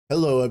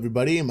Hello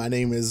everybody, my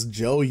name is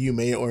Joe. You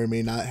may or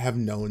may not have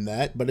known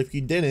that, but if you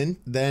didn't,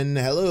 then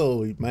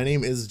hello, my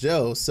name is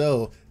Joe.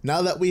 So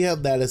now that we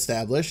have that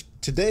established,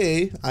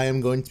 today I am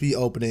going to be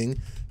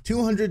opening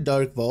 200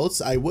 Dark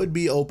Vaults. I would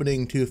be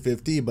opening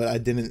 250, but I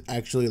didn't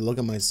actually look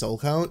at my soul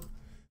count,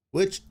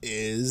 which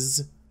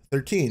is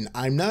 13.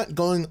 I'm not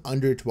going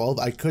under 12.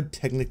 I could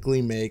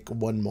technically make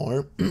one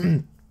more,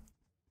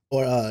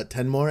 or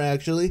 10 more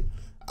actually.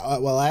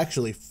 Well,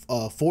 actually,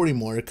 40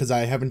 more because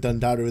I haven't done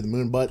Dot Over the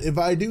Moon. But if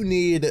I do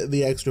need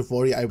the extra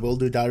 40, I will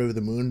do Dot Over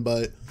the Moon.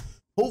 But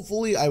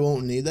hopefully I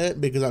won't need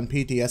that because on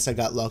PTS I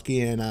got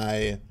lucky and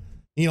I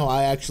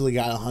actually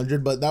got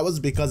 100. But that was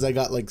because I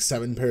got like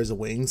 7 pairs of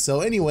wings. So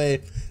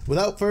anyway,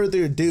 without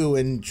further ado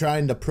and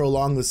trying to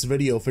prolong this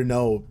video for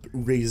no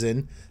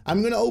reason,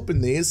 I'm going to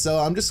open these. So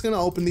I'm just going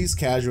to open these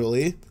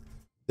casually.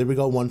 There we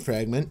go, 1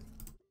 fragment.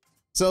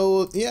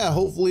 So yeah,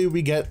 hopefully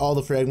we get all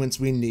the fragments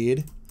we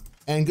need.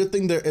 And good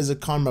thing there is a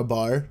karma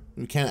bar.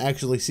 We can't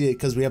actually see it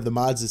because we have the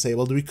mods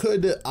disabled. We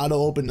could auto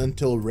open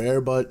until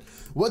rare, but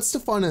what's the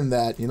fun in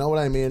that? You know what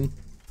I mean?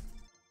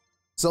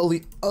 So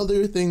the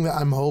other thing that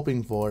I'm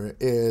hoping for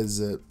is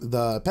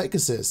the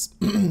Pegasus.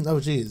 Oh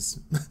jeez,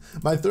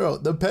 my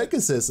throat. The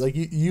Pegasus. Like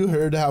you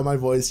heard how my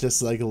voice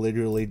just like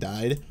literally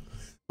died.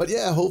 But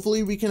yeah,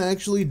 hopefully we can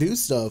actually do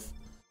stuff.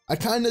 I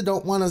kind of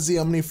don't want to see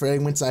how many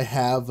fragments I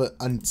have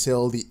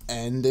until the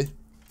end,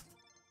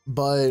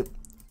 but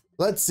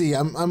let's see.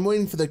 I'm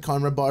waiting for the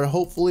karma bar.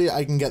 Hopefully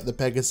I can get the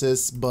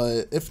Pegasus,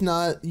 but if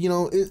not, you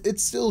know,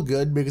 it's still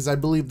good because I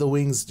believe the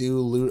wings do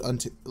loot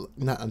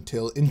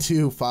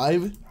into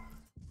 5.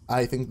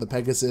 I think the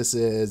Pegasus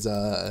is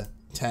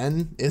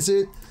 10, is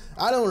it?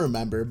 I don't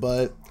remember,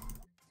 but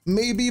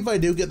maybe if I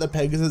do get the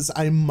Pegasus,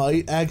 I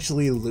might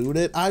actually loot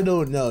it. I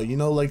don't know, you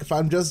know, like if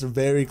I'm just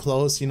very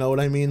close, you know what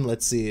I mean?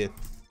 Let's see.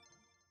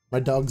 My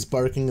dog's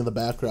barking in the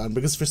background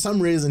because for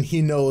some reason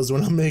he knows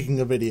when I'm making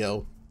a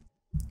video.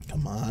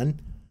 Come on.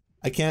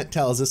 I can't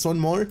tell. Is this one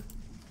more?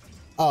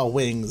 Oh,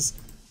 wings.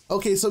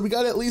 Okay, so we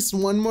got at least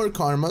 1 more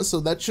karma, so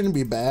that shouldn't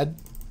be bad.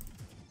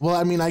 Well,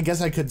 I mean, I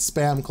guess I could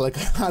spam click.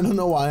 I don't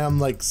know why I'm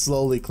like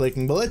slowly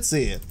clicking, but let's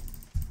see.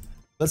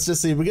 Let's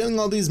just see. We're getting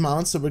all these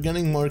mounts, so we're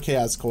getting more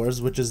chaos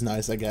cores, which is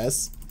nice, I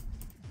guess.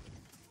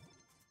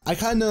 I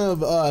kind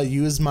of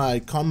used my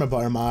karma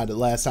bar mod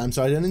last time,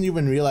 so I didn't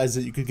even realize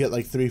that you could get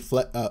like 3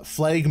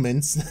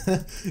 flagments.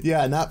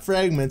 Yeah, not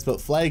fragments,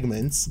 but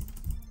flagments.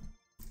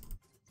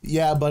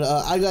 Yeah, but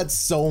I got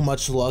so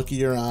much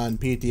luckier on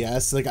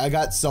PTS. Like, I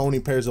got so many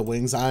pairs of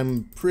wings.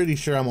 I'm pretty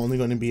sure I'm only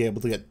going to be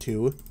able to get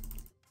 2.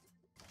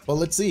 But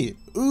let's see.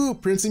 Ooh,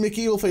 Princey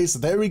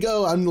McEvilface. There we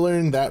go. I'm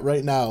learning that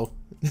right now.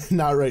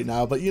 Not right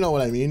now, but you know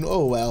what I mean.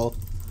 Oh, well.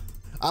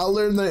 I'll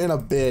learn that in a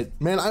bit.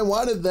 Man, I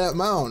wanted that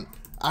mount.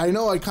 I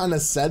know I kind of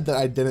said that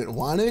I didn't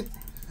want it,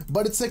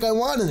 but it's like I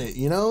wanted it,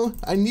 you know?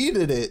 I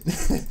needed it.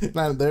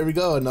 There we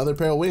go. Another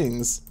pair of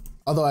wings.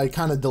 Although I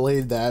kind of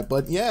delayed that,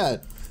 but yeah.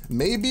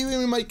 Maybe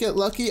we might get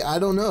lucky. I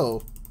don't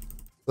know.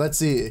 Let's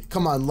see.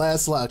 Come on,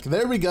 last luck.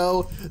 There we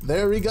go.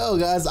 There we go,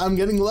 guys. I'm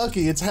getting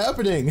lucky. It's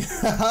happening.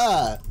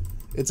 Haha.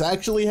 It's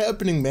actually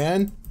happening,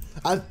 man.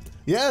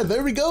 Yeah,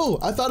 there we go.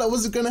 I thought it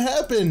wasn't gonna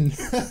happen.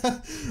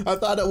 I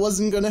thought it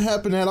wasn't gonna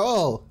happen at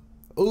all.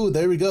 Oh,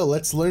 there we go.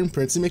 Let's learn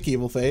Princey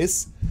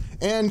McEvilface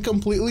and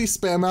completely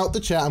spam out the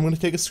chat. I'm gonna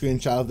take a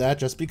screenshot of that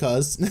just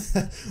because.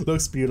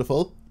 Looks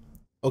beautiful.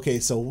 Okay,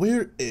 so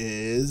where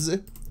is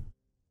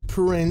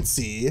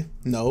Princey?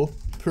 No,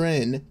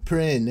 Prin.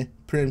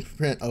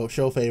 Oh,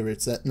 show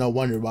favorites. That no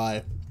wonder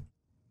why.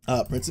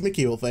 Princey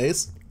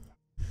McEvilface.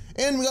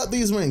 And we got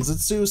these wings.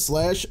 Let's do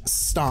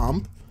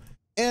 /stomp.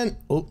 And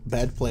oh,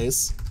 bad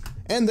place.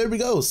 And there we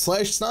go,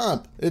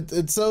 /stomp.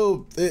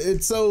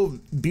 It's so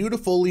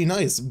beautifully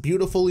nice.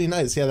 Beautifully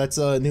nice. Yeah, that's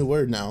a new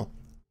word now.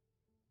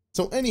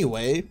 So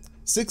anyway,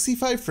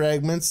 65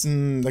 fragments,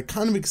 and I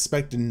kind of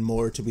expected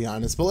more, to be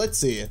honest. But let's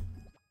see.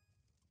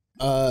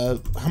 How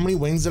many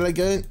wings did I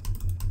get?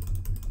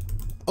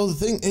 Oh, the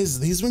thing is,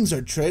 these wings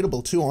are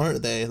tradable too,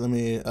 aren't they? Let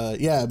me,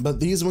 yeah, but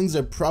these wings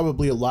are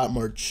probably a lot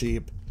more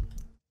cheap.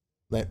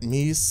 Let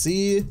me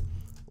see.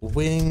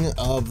 Wing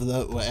of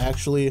the, well,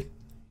 actually,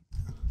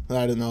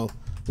 I don't know.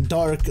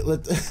 Dark,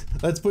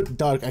 let's put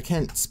dark. I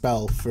can't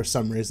spell for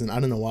some reason.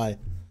 I don't know why.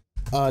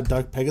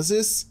 Dark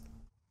Pegasus?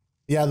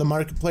 Yeah, the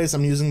marketplace,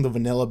 I'm using the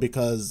vanilla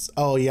because,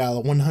 oh yeah,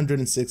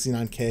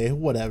 169k,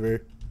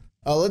 whatever.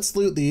 Let's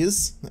loot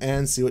these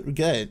and see what we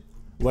get.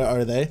 Where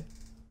are they?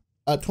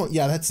 20,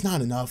 yeah, that's not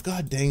enough.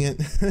 God dang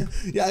it.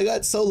 Yeah, I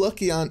got so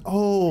lucky on,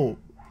 oh,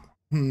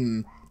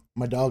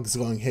 my dog's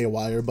going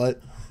haywire,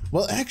 but,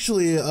 well,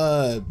 actually,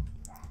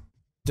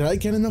 did I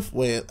get enough?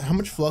 Wait, how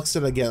much flux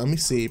did I get? Let me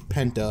see.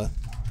 Penta.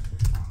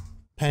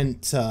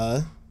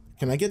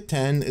 Can I get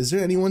 10? Is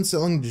there anyone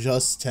selling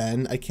just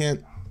 10? I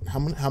can't,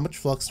 how much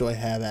flux do I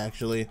have,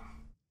 actually?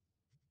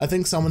 I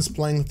think someone's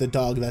playing with the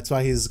dog, that's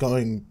why he's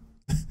going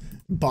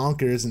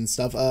bonkers and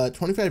stuff.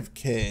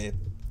 25k.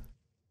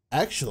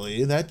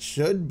 Actually, that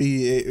should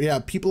be, yeah,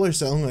 people are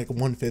selling like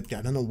 150.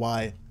 I don't know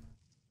why.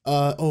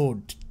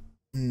 Oh,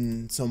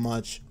 so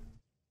much.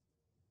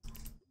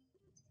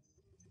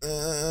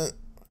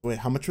 Wait,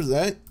 how much was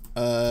that?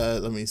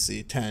 Let me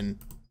see, 10.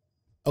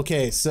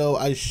 Okay, so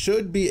I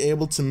should be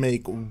able to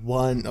make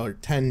 1 or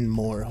 10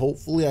 more.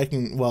 Hopefully I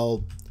can,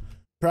 well,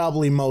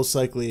 probably most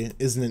likely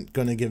isn't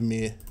gonna give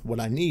me what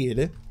I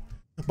need.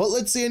 But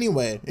let's see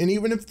anyway. And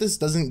even if this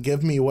doesn't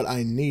give me what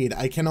I need,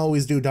 I can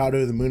always do Daughter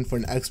of the Moon for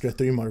an extra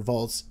 3 more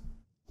vaults.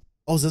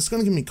 Oh, is this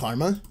gonna give me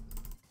karma?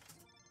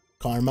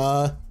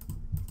 Karma.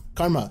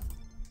 Karma.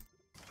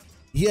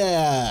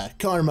 Yeah,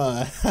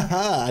 karma.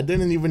 Haha, I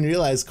didn't even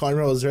realize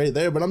karma was right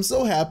there, but I'm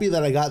so happy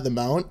that I got the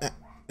mount,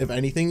 if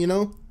anything, you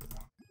know?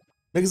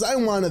 Because I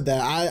wanted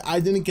that. I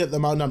didn't get the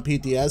mount on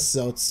PTS,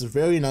 so it's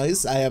very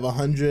nice. I have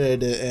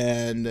 100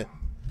 and...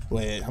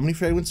 Wait, how many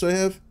fragments do I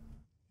have?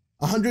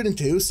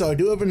 102, so I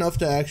do have enough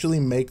to actually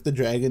make the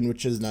dragon,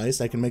 which is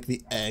nice. I can make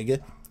the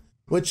egg,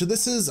 which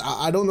this is...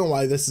 I don't know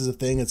why this is a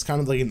thing. It's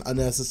kind of like an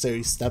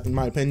unnecessary step in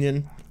my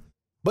opinion.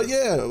 But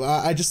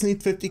yeah, I just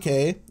need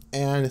 50k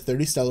and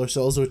 30 stellar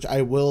souls, which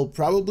I will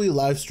probably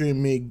live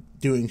stream me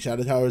doing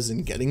shadow towers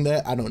and getting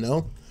that. I don't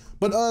know.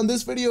 But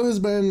this video has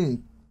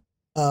been...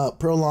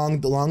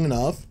 prolonged long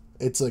enough.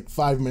 It's like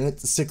 5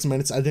 minutes, 6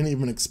 minutes. I didn't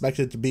even expect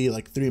it to be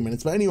like 3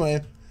 minutes. But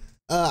anyway,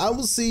 I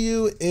will see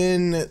you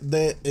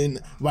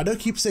why do I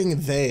keep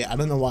saying they? I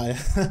don't know why.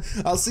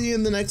 I'll see you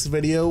in the next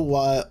video.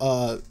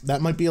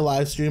 That might be a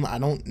live stream. I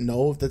don't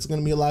know if that's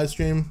gonna be a live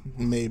stream.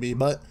 Maybe,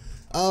 but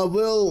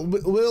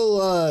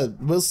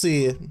we'll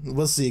see.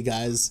 We'll see,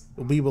 guys.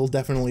 We will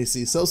definitely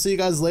see. So see you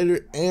guys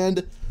later,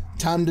 and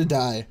time to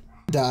die.